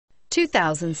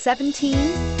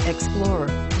2017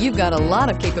 Explorer. You've got a lot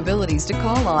of capabilities to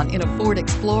call on in a Ford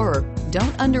Explorer.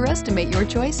 Don't underestimate your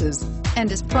choices,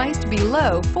 and is priced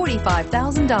below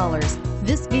 $45,000.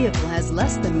 This vehicle has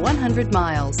less than 100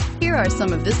 miles. Here are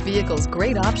some of this vehicle's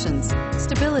great options: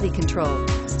 stability control,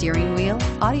 steering wheel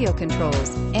audio controls,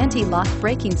 anti-lock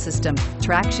braking system,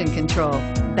 traction control,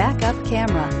 backup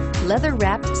camera,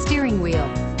 leather-wrapped steering wheel,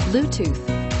 Bluetooth,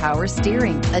 power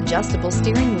steering, adjustable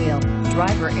steering wheel,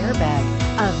 driver airbag.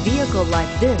 A vehicle like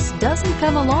this doesn't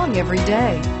come along every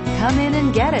day. Come in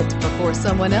and get it before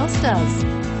someone else does.